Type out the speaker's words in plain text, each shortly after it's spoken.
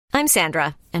I'm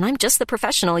Sandra, and I'm just the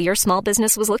professional your small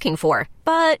business was looking for.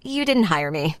 But you didn't hire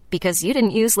me because you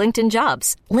didn't use LinkedIn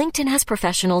Jobs. LinkedIn has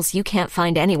professionals you can't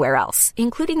find anywhere else,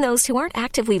 including those who aren't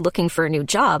actively looking for a new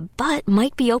job, but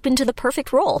might be open to the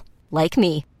perfect role, like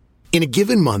me. In a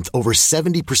given month, over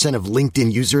 70% of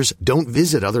LinkedIn users don't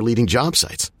visit other leading job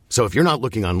sites. So if you're not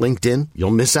looking on LinkedIn,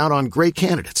 you'll miss out on great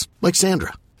candidates like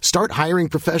Sandra. Start hiring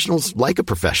professionals like a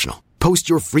professional. Post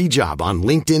your free job on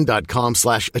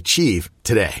linkedin.com/achieve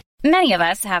today. Many of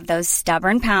us have those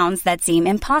stubborn pounds that seem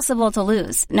impossible to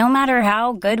lose, no matter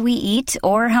how good we eat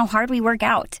or how hard we work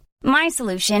out. My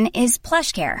solution is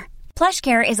PlushCare.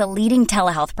 PlushCare is a leading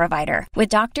telehealth provider with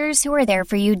doctors who are there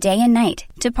for you day and night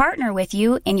to partner with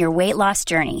you in your weight loss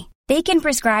journey. They can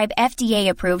prescribe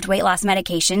FDA-approved weight loss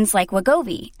medications like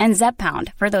Wegovy and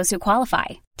Zepbound for those who qualify.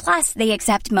 Plus, they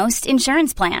accept most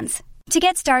insurance plans. To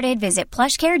get started, visit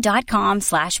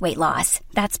plushcare.com/weightloss.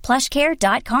 That's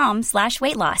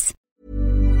plushcare.com/weightloss.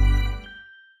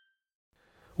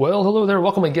 Well, hello there.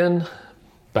 Welcome again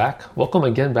back. Welcome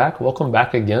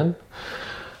back again.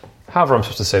 However I'm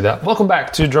supposed to say that. Welcome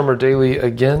back to Drummer Daily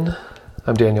again.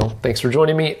 I'm Daniel. Thanks for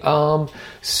joining me.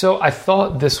 So I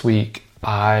thought this week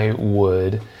I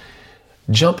would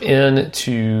jump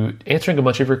into answering a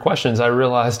bunch of your questions. I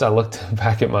realized I looked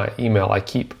back at my email. I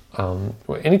keep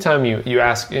anytime you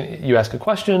ask a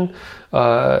question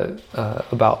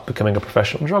about becoming a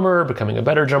professional drummer, becoming a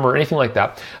better drummer, or anything like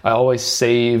that, I always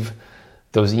save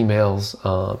those emails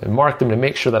and mark them to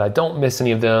make sure that I don't miss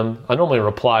any of them. I normally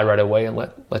reply right away and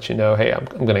let you know, hey, I'm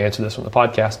going to answer this on the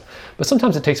podcast. But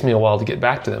sometimes it takes me a while to get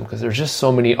back to them because there's just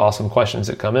so many awesome questions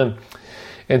that come in.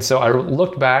 And so I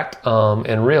looked back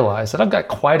and realized that I've got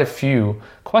quite a few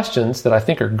questions that I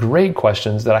think are great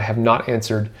questions that I have not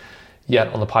answered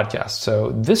yet on the podcast.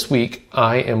 So this week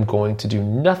I am going to do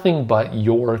nothing but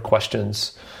your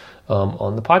questions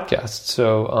on the podcast.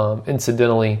 So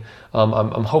incidentally,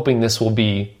 I'm hoping this will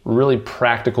be really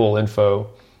practical info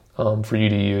for you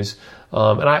to use.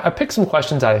 And I picked some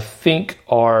questions I think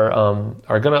are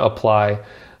going to apply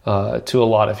to a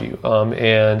lot of you.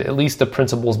 And at least the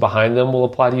principles behind them will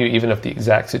apply to you, even if the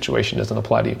exact situation doesn't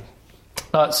apply to you.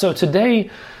 So today,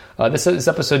 this is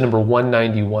episode number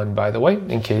 191, by the way,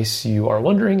 in case you are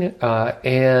wondering.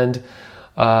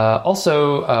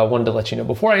 Also wanted to let you know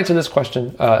before I answer this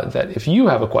question, that if you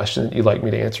have a question that you'd like me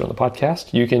to answer on the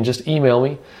podcast, you can just email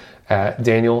me at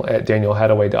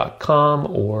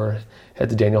daniel@danielhadaway.com or head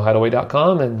to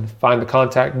danielhadaway.com and find the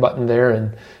contact button there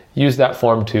and use that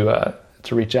form to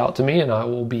reach out to me, and I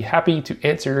will be happy to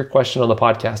answer your question on the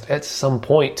podcast at some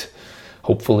point,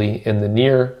 hopefully in the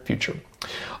near future.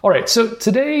 All right, so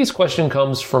today's question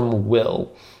comes from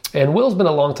Will. And Will's been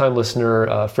a longtime listener,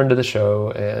 a friend of the show,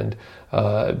 and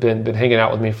been hanging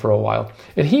out with me for a while.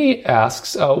 And he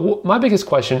asks, my biggest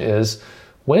question is,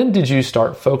 when did you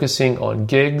start focusing on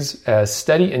gigs as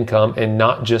steady income and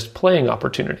not just playing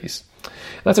opportunities?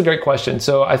 That's a great question.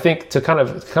 So I think to kind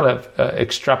of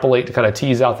extrapolate, to kind of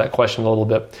tease out that question a little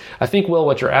bit, I think, Will,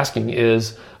 what you're asking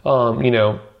is,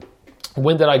 when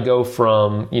did I go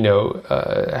from,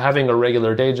 having a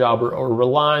regular day job or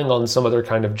relying on some other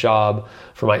kind of job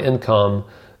for my income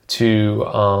to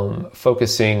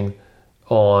focusing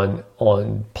on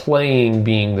playing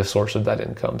being the source of that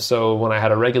income. So when I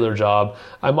had a regular job,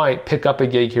 I might pick up a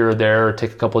gig here or there, or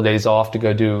take a couple of days off to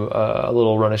go do a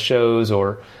little run of shows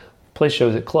or play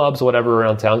shows at clubs, whatever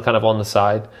around town, kind of on the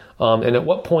side. And at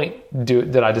what point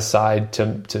did I decide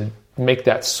to make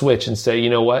that switch and say, you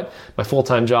know what, my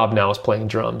full-time job now is playing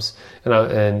drums,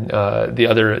 and the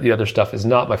other stuff is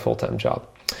not my full-time job?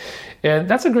 And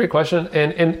that's a great question.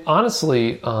 And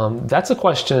honestly, that's a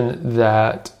question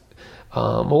that,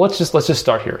 let's just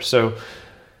start here. So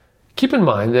keep in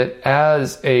mind that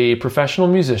as a professional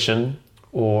musician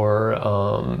or,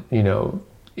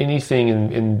 anything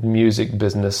in music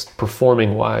business,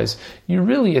 performing wise, you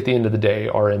really at the end of the day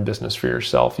are in business for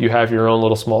yourself. You have your own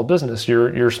little small business.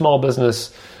 Your small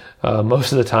business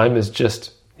most of the time is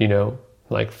just,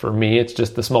 like for me, it's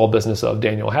just the small business of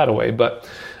Daniel Hadaway. But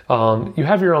you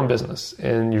have your own business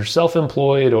and you're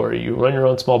self-employed or you run your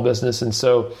own small business. And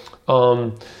so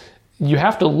you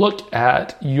have to look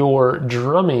at your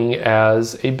drumming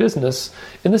as a business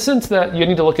in the sense that you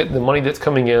need to look at the money that's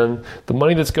coming in, the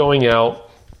money that's going out,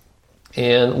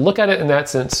 and look at it in that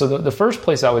sense. So the first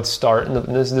place I would start, and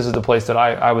this is the place that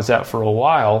I was at for a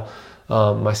while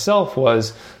myself,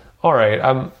 was, all right,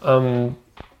 I'm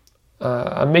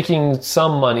making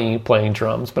some money playing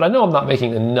drums, but I know I'm not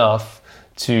making enough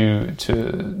to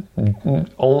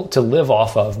live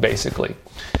off of, basically.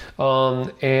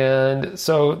 And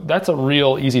so that's a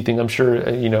real easy thing. I'm sure,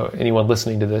 anyone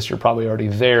listening to this, you're probably already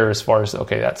there as far as,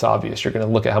 okay, that's obvious. You're going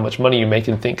to look at how much money you make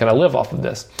and think, can I live off of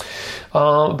this?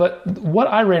 But what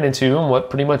I ran into, and what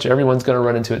pretty much everyone's going to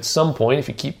run into at some point, if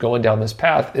you keep going down this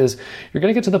path, is you're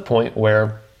going to get to the point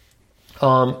where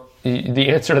the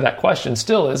answer to that question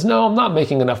still is, no, I'm not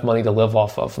making enough money to live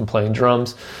off of from playing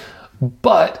drums.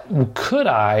 But could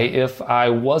I if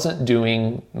I wasn't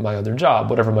doing my other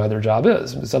job, whatever my other job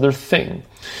is, this other thing?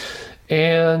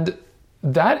 And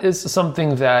that is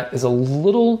something that is a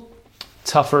little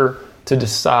tougher to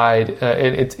decide.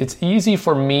 It's easy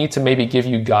for me to maybe give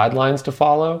you guidelines to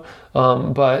follow,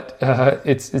 but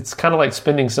it's kind of like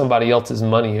spending somebody else's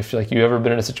money. If you've ever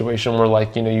been in a situation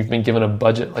where you've been given a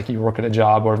budget, like you work at a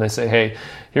job, or they say, hey,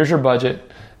 here's your budget,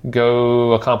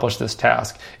 go accomplish this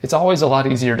task. It's always a lot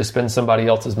easier to spend somebody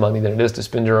else's money than it is to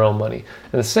spend your own money.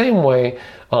 In the same way,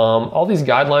 all these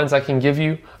guidelines I can give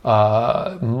you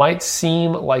might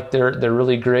seem like they're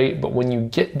really great, but when you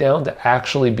get down to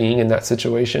actually being in that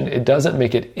situation, it doesn't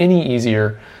make it any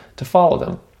easier to follow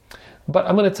them. But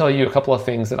I'm going to tell you a couple of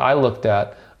things that I looked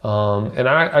at, and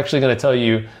I'm actually going to tell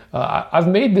you, I've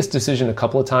made this decision a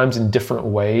couple of times in different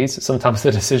ways. Sometimes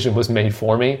the decision was made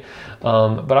for me, but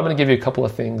I'm going to give you a couple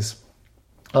of things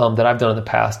that I've done in the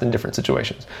past in different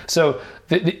situations. So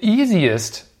the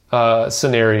easiest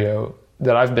scenario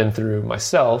that I've been through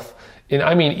myself, and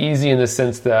I mean easy in the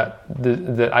sense that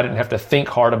that I didn't have to think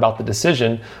hard about the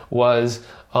decision, was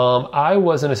I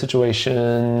was in a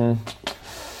situation.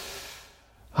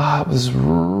 It was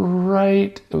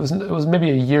maybe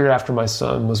a year after my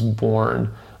son was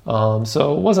born.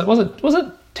 So it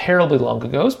wasn't terribly long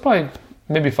ago. It was probably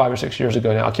maybe 5 or 6 years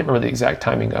ago now. I can't remember the exact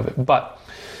timing of it, but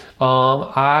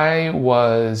I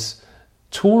was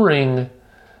touring.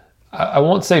 I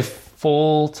won't say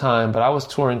full time, but I was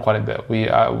touring quite a bit.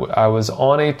 I was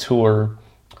on a tour.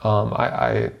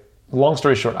 Long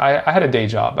story short, I had a day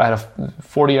job. I had a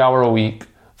 40-hour a week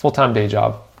full-time day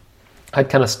job. I'd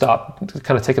kind of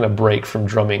taken a break from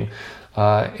drumming.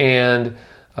 And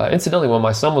incidentally, when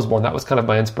my son was born, that was kind of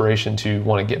my inspiration to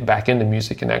want to get back into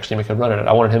music and actually make a run at it.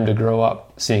 I wanted him to grow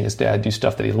up seeing his dad do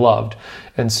stuff that he loved.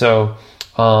 And so,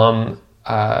 but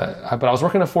I was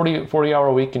working a 40-hour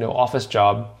a week, office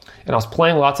job. And I was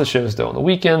playing lots of shows though. On the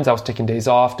weekends, I was taking days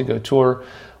off to go tour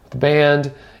with the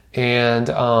band. And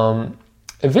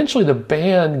eventually the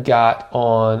band got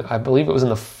on, I believe it was in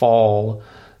the fall,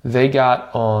 they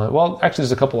got on, well, actually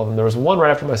there's a couple of them. There was one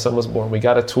right after my son was born. We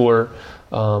got a tour,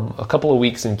 a couple of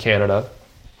weeks in Canada,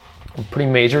 a pretty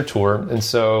major tour. And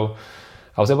so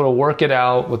I was able to work it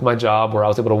out with my job where I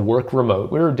was able to work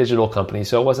remote. We were a digital company,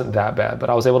 so it wasn't that bad,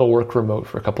 but I was able to work remote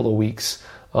for a couple of weeks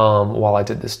while I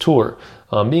did this tour.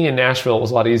 Being in Nashville, it was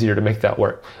a lot easier to make that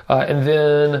work. And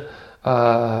then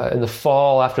in the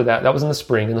fall after that was in the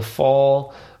spring. In the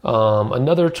fall,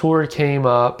 another tour came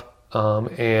up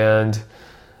and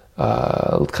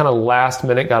kind of last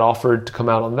minute got offered to come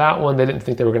out on that one. They didn't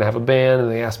think they were going to have a band, and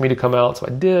they asked me to come out, so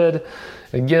I did.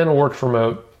 Again, worked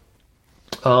remote.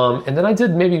 And then I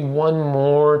did maybe one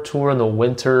more tour in the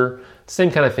winter, same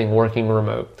kind of thing, working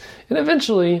remote. And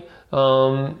eventually,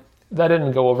 that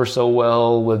didn't go over so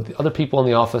well with other people in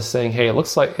the office saying, hey, it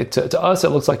looks like, to us, it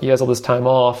looks like he has all this time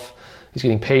off. He's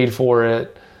getting paid for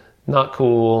it. Not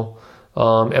cool.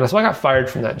 And so I got fired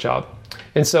from that job.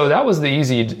 And so that was the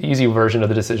easy version of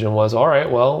the decision was, all right,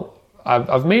 well,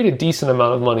 I've made a decent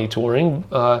amount of money touring,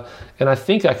 and I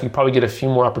think I could probably get a few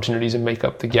more opportunities and make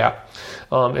up the gap.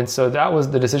 And so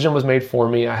the decision was made for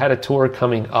me. I had a tour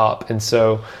coming up, and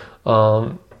so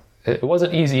it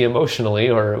wasn't easy emotionally,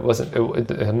 or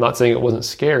I'm not saying it wasn't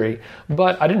scary,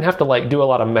 but I didn't have to do a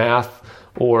lot of math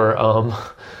or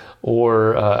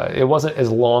it wasn't as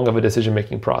long of a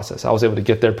decision-making process. I was able to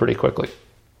get there pretty quickly.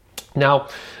 Now,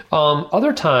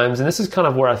 other times, and this is kind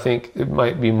of where I think it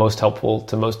might be most helpful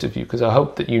to most of you, because I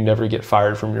hope that you never get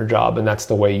fired from your job, and that's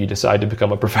the way you decide to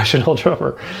become a professional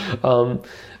drummer.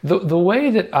 The way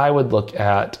that I would look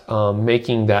at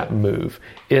making that move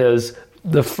is,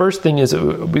 the first thing is,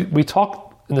 we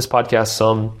talk in this podcast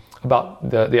some about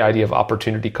the idea of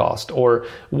opportunity cost, or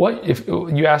what if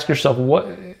you ask yourself,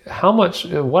 how much,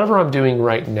 whatever I'm doing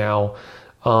right now,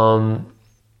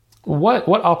 what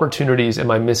opportunities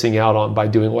am I missing out on by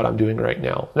doing what I'm doing right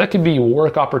now? And that could be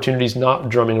work opportunities, not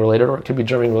drumming related, or it could be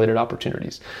drumming related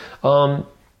opportunities. And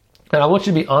I want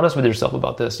you to be honest with yourself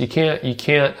about this. You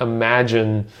can't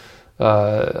imagine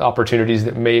opportunities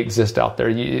that may exist out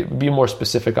there. Be more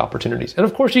specific opportunities. And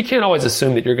of course, you can't always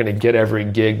assume that you're going to get every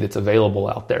gig that's available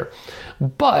out there.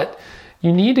 But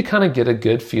you need to kind of get a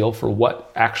good feel for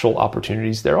what actual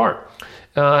opportunities there are.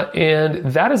 And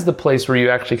that is the place where you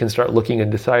actually can start looking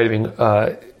and deciding,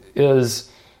 is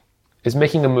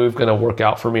making a move going to work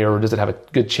out for me, or does it have a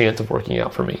good chance of working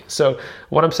out for me? So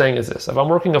what I'm saying is this: if I'm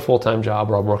working a full-time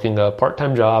job or I'm working a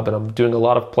part-time job and I'm doing a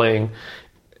lot of playing,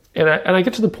 and I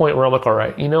get to the point where I'm like, all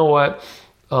right, you know what?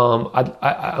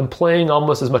 I'm playing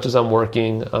almost as much as I'm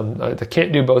working. I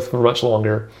can't do both for much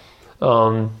longer.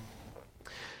 You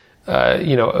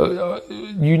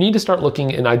need to start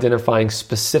looking and identifying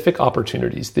specific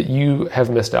opportunities that you have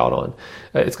missed out on.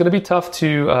 It's going to be tough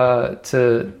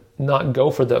to not go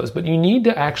for those, but you need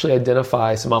to actually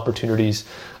identify some opportunities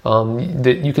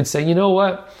that you could say, you know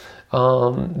what,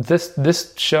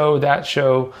 this show, that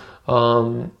show,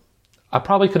 I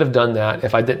probably could have done that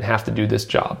if I didn't have to do this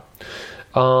job.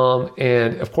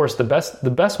 And of course, the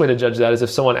best way to judge that is if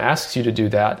someone asks you to do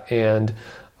that and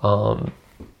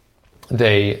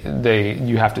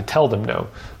you have to tell them no.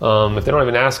 If they don't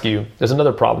even ask you, there's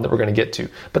another problem that we're going to get to.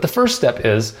 But the first step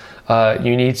is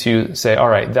you need to say, all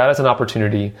right, that is an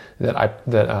opportunity that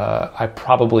I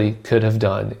probably could have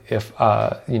done if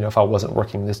I wasn't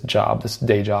working this job, this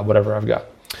day job, whatever I've got.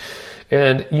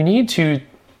 And you need to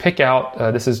pick out,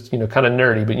 this is kind of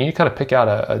nerdy, but you need to kind of pick out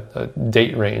a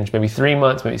date range, maybe 3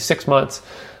 months, maybe 6 months.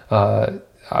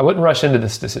 I wouldn't rush into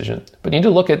this decision, but you need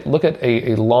to look at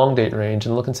a long date range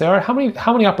and look and say, all right,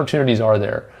 how many opportunities are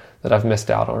there that I've missed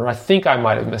out on, or I think I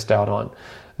might have missed out on,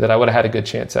 that I would have had a good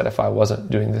chance at if I wasn't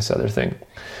doing this other thing.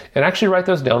 And actually write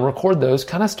those down, record those,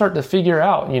 kind of start to figure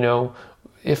out,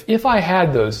 if I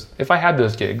had those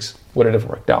gigs, would it have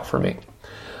worked out for me?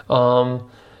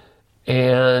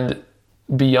 And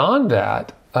beyond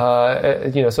that,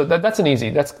 so that's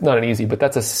not an easy, but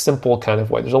that's a simple kind of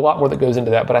way. There's a lot more that goes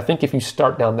into that, but I think if you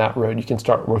start down that road, you can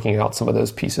start working out some of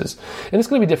those pieces. And it's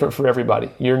going to be different for everybody.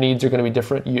 Your needs are going to be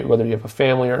different, whether you have a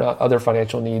family or not, other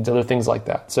financial needs, other things like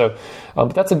that. So,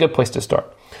 but that's a good place to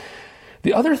start.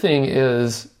 The other thing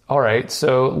is, all right,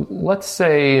 so let's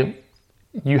say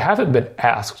you haven't been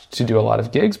asked to do a lot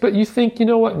of gigs, but you think, you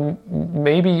know what,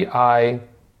 maybe I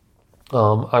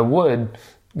would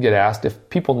get asked if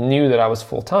people knew that I was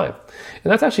full-time.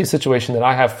 And that's actually a situation that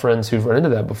I have friends who've run into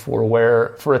that before,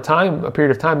 where for a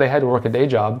period of time, they had to work a day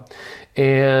job,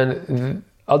 and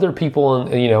other people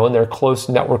in their close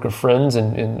network of friends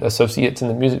and associates in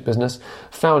the music business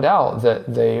found out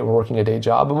that they were working a day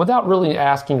job, and without really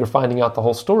asking or finding out the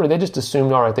whole story, they just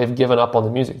assumed, all right, they've given up on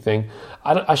the music thing.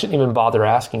 I shouldn't even bother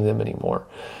asking them anymore.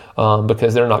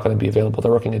 Because they're not going to be available.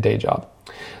 They're working a day job.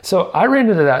 So I ran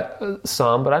into that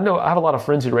some, but I have a lot of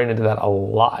friends who ran into that a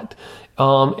lot.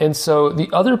 And so the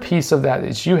other piece of that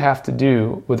is you have to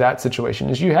do with that situation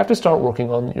is you have to start working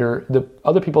on the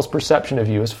other people's perception of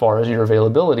you as far as your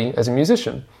availability as a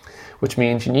musician, which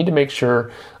means you need to make sure,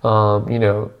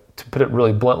 to put it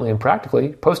really bluntly and practically,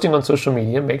 posting on social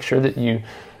media, make sure that you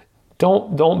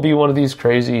don't be one of these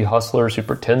crazy hustlers who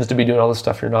pretends to be doing all the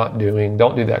stuff you're not doing.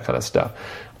 Don't do that kind of stuff.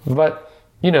 But,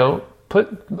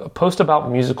 post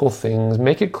about musical things,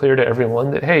 make it clear to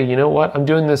everyone that, hey, you know what, I'm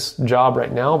doing this job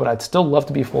right now, but I'd still love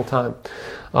to be full-time.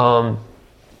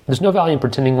 There's no value in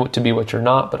pretending to be what you're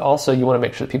not, but also you want to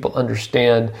make sure that people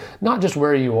understand not just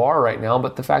where you are right now,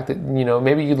 but the fact that,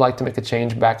 maybe you'd like to make a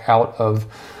change back out of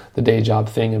the day job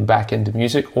thing and back into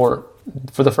music, or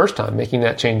for the first time, making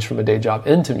that change from a day job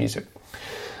into music.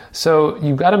 So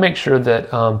you've got to make sure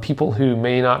that people who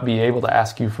may not be able to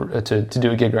ask you to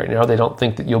do a gig right now, they don't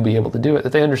think that you'll be able to do it,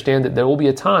 that they understand that there will be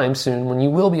a time soon when you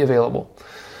will be available,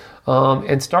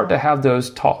 and start to have those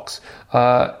talks.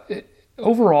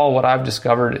 Overall, what I've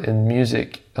discovered in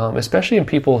music, especially in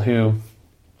people who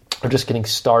are just getting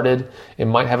started and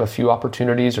might have a few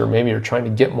opportunities, or maybe are trying to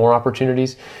get more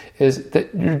opportunities, is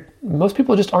that most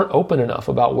people just aren't open enough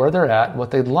about where they're at and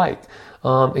what they'd like.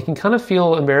 It can kind of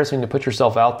feel embarrassing to put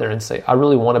yourself out there and say, I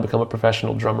really want to become a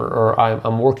professional drummer, or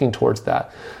I'm working towards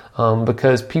that.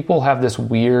 Because people have this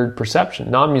weird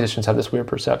perception, non-musicians have this weird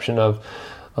perception of,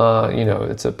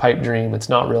 it's a pipe dream, it's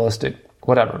not realistic,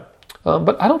 whatever.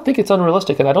 But I don't think it's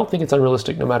unrealistic, and I don't think it's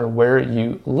unrealistic no matter where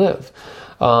you live.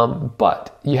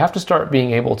 But you have to start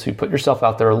being able to put yourself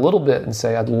out there a little bit and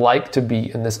say, I'd like to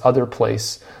be in this other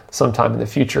place sometime in the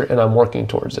future, and I'm working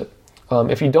towards it.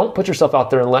 If you don't put yourself out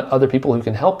there and let other people who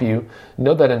can help you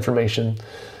know that information,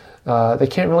 they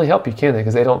can't really help you, can they?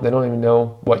 Because they don't even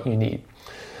know what you need.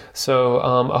 So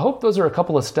I hope those are a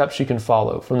couple of steps you can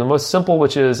follow. From the most simple,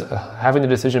 which is having the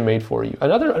decision made for you.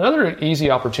 Another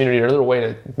easy opportunity, or another way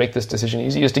to make this decision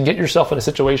easy, is to get yourself in a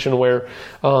situation where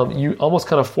you almost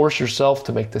kind of force yourself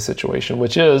to make the situation,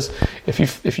 which is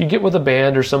if you get with a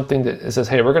band or something that says,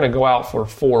 hey, we're going to go out for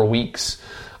 4 weeks,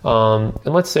 And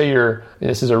let's say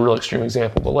this is a real extreme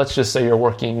example, but let's just say you're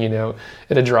working,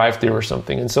 at a drive-thru or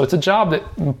something. And so it's a job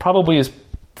that probably is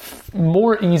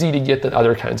more easy to get than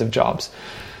other kinds of jobs.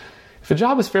 If a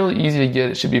job is fairly easy to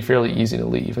get, it should be fairly easy to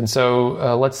leave. And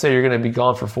so let's say you're going to be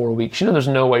gone for 4 weeks. There's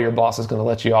no way your boss is going to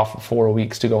let you off for 4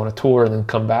 weeks to go on a tour and then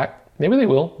come back. Maybe they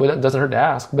will, but it doesn't hurt to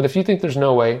ask. But if you think there's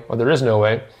no way, or there is no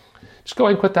way, just go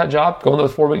ahead and quit that job, go on the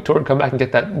 4-week tour, and come back and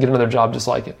get another job just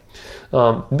like it.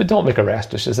 But don't make a rash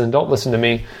decision. Don't listen to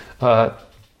me.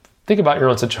 Think about your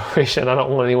own situation. I don't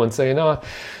want anyone saying, "No,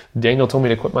 Daniel told me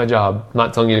to quit my job." I'm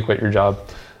not telling you to quit your job.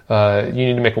 You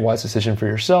need to make a wise decision for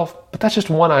yourself. But that's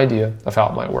just one idea of how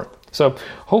it might work. So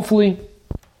hopefully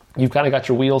you've kind of got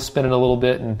your wheels spinning a little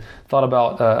bit and thought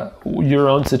about your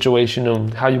own situation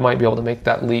and how you might be able to make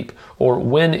that leap, or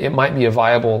when it might be a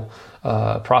viable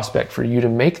prospect for you to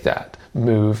make that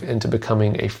move into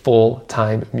becoming a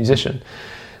full-time musician.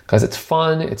 Because it's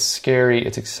fun, it's scary,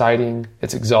 it's exciting,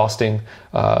 it's exhausting,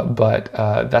 but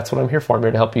that's what I'm here for. I'm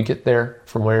here to help you get there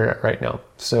from where you're at right now.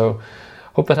 So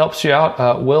hope that helps you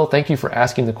out. Will, thank you for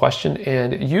asking the question.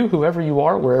 And you, whoever you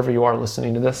are, wherever you are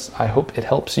listening to this, I hope it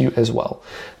helps you as well.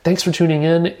 Thanks for tuning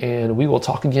in, and we will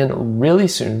talk again really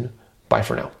soon. Bye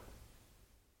for now.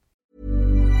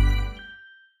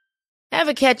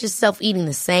 Ever catch yourself eating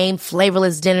the same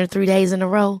flavorless dinner 3 days in a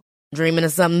row? Dreaming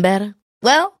of something better?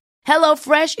 Well,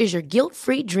 HelloFresh is your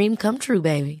guilt-free dream come true,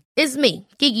 baby. It's me,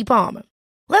 Keke Palmer.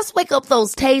 Let's wake up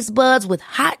those taste buds with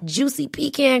hot, juicy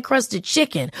pecan-crusted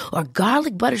chicken or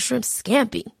garlic butter shrimp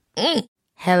scampi.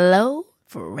 Hello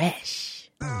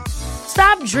Fresh.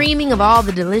 Stop dreaming of all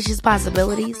the delicious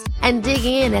possibilities and dig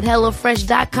in at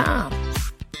HelloFresh.com.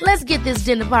 Let's get this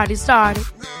dinner party started.